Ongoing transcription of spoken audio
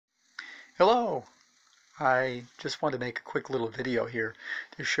Hello! I just want to make a quick little video here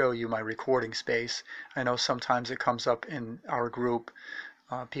to show you my recording space. I know sometimes it comes up in our group.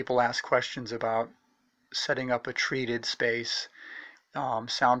 People ask questions about setting up a treated space,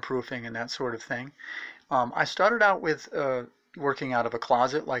 soundproofing and that sort of thing. I started out with working out of a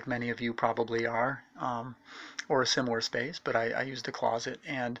closet like many of you probably are, or a similar space, but I used a closet,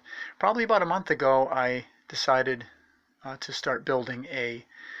 and probably about a month ago I decided to start building a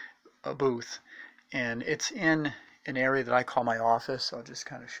booth, and it's in an area that I call my office. I'll just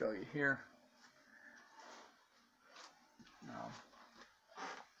kind of show you here.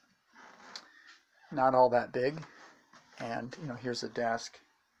 Not all that big, and here's a desk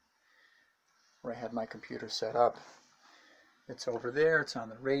where I had my computer set up. It's over there. It's on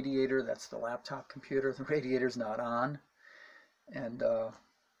the radiator. That's the laptop computer. The radiator's not on, and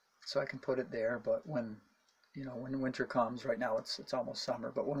so I can put it there. But when winter comes, right now it's almost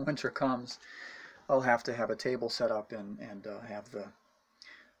summer, but when winter comes, I'll have to have a table set up and have the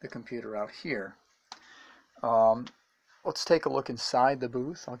computer out here. Let's take a look inside the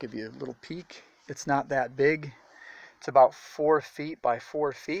booth. I'll give you a little peek. It's not that big. It's about 4 feet by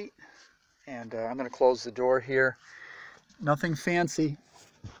 4 feet, and I'm going to close the door here. Nothing fancy.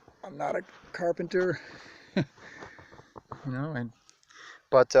 I'm not a carpenter,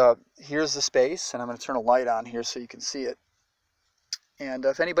 but here's the space, and I'm going to turn a light on here so you can see it. And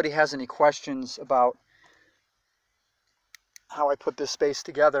if anybody has any questions about how I put this space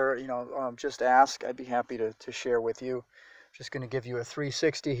together, just ask. I'd be happy to share with you. I'm just going to give you a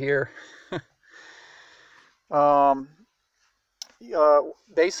 360 here.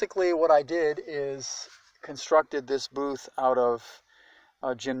 Basically what I did is constructed this booth out of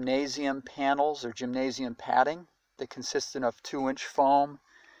gymnasium panels or gymnasium padding that consisted of 2-inch foam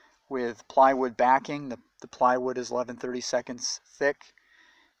with plywood backing. The plywood is 11/32 thick.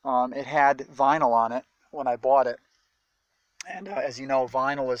 It had vinyl on it when I bought it, and as you know,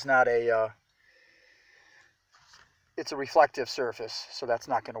 vinyl is not it's a reflective surface, so that's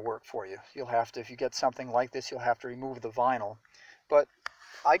not going to work for you. You'll have to, if you get something like this, you'll have to remove the vinyl. But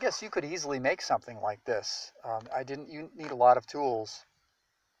I guess you could easily make something like this. You need a lot of tools.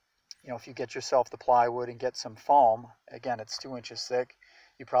 If you get yourself the plywood and get some foam, again, it's 2 inches thick.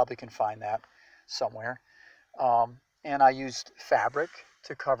 You probably can find that somewhere. And I used fabric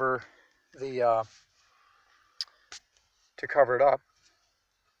to cover it up,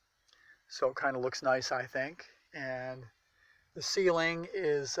 so it kind of looks nice, I think. And the ceiling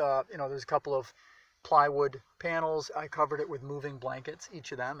is, there's a couple of plywood panels. I covered it with moving blankets,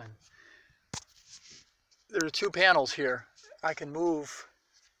 each of them, and there are 2 panels here. I can move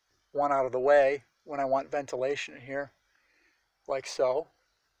one out of the way when I want ventilation in here, like so.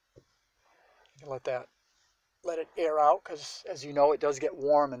 Let it air out, because as you know, it does get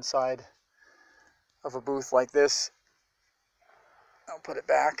warm inside of a booth like this. I'll put it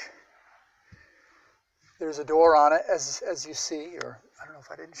back. There's a door on it, as you see, or I don't know if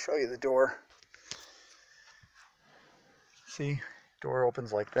I didn't show you the door. See, door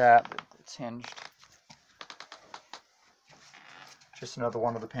opens like that. It's hinged. Just another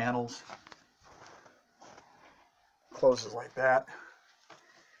one of the panels. Closes like that.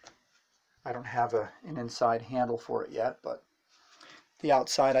 I don't have an inside handle for it yet, but the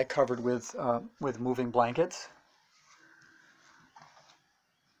outside I covered with moving blankets.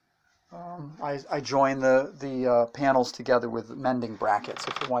 I joined the panels together with mending brackets,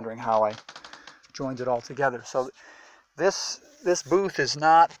 if you're wondering how I joined it all together. So this booth is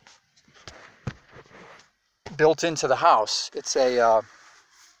not built into the house. It's kind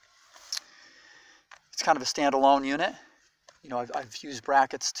of a standalone unit. I've used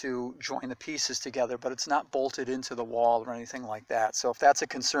brackets to join the pieces together, but it's not bolted into the wall or anything like that. So if that's a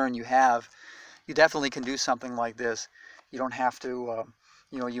concern you have, you definitely can do something like this. You don't have to,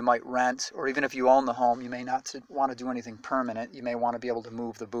 you might rent, or even if you own the home, you may not want to do anything permanent. You may want to be able to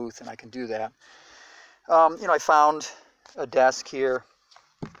move the booth, and I can do that. I found a desk here,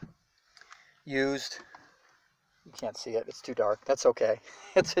 used. You can't see it, it's too dark. That's okay.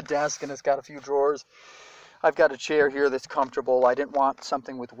 It's a desk, and it's got a few drawers. I've got a chair here that's comfortable. I didn't want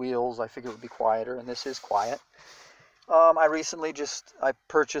something with wheels. I figured it would be quieter, and this is quiet. I recently I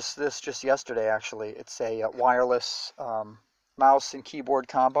purchased this just yesterday, actually. It's a wireless mouse and keyboard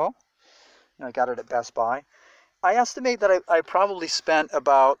combo. I got it at Best Buy. I estimate that I probably spent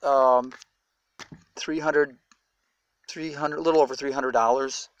about a little over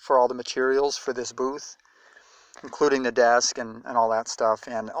 $300 for all the materials for this booth, including the desk and all that stuff,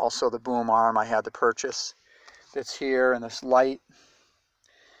 and also the boom arm I had to purchase that's here, and this light.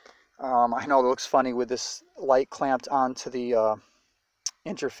 I know it looks funny with this light clamped onto the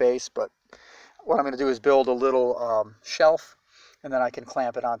interface, but what I'm going to do is build a little shelf, and then I can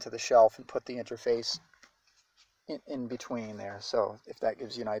clamp it onto the shelf and put the interface in between there. So if that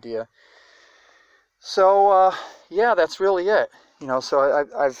gives you an idea. So yeah, that's really it. You know, so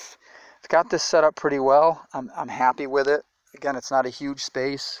I've got this set up pretty well. I'm happy with it. Again, it's not a huge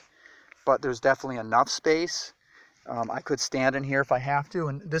space, but there's definitely enough space. I could stand in here if I have to,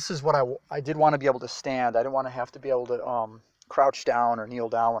 and this is what I did want to be able to stand. I didn't want to have to be able to crouch down or kneel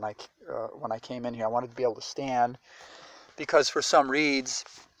down when I came in here. I wanted to be able to stand, because for some reads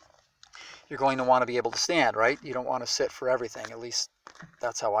you're going to want to be able to stand, right? You don't want to sit for everything. At least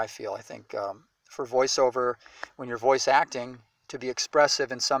that's how I feel. I think for voiceover, when you're voice acting, to be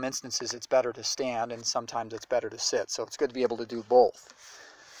expressive in some instances it's better to stand, and sometimes it's better to sit. So it's good to be able to do both.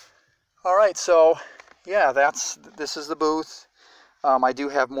 All right, so yeah, this is the booth. I do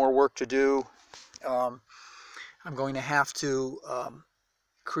have more work to do. I'm going to have to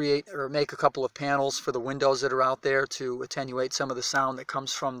create or make a couple of panels for the windows that are out there to attenuate some of the sound that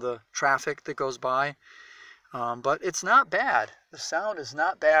comes from the traffic that goes by. But it's not bad. The sound is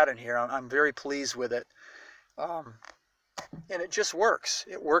not bad in here. I'm very pleased with it. And it just works.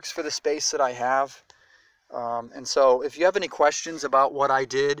 It works for the space that I have. And so if you have any questions about what I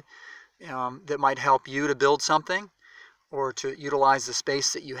did that might help you to build something or to utilize the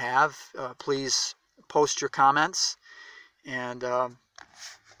space that you have, please post your comments. And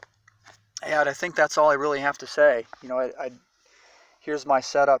yeah, I think that's all I really have to say. You know, here's my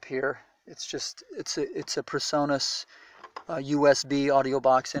setup here. It's a PreSonus USB audio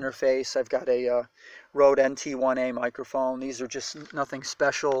box interface. I've got a Rode NT1A microphone. These are just nothing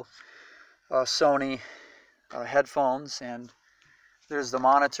special Sony headphones, and there's the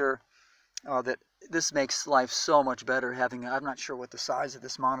monitor. This makes life so much better having. I'm not sure what the size of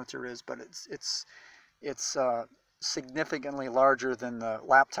this monitor is, but it's significantly larger than the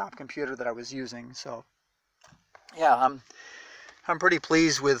laptop computer that I was using. So yeah, I'm pretty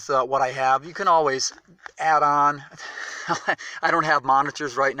pleased with what I have. You can always add on. I don't have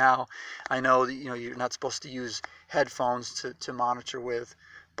monitors right now. I know that, you know, you're not supposed to use headphones to monitor with,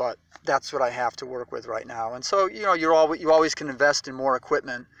 but that's what I have to work with right now. And so, you know, you always can invest in more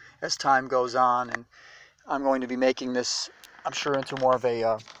equipment as time goes on. And I'm going to be making this, I'm sure, into more of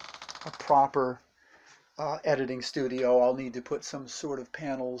a proper editing studio. I'll need to put some sort of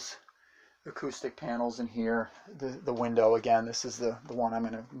panels, acoustic panels in here. The window, again, this is the one I'm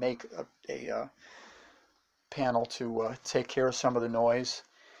going to make a panel to take care of some of the noise.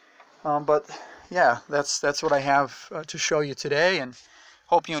 But yeah, that's what I have to show you today, and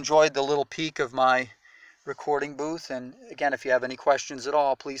hope you enjoyed the little peek of my recording booth. And again, if you have any questions at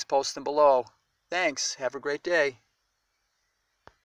all, please post them below. Thanks. Have a great day.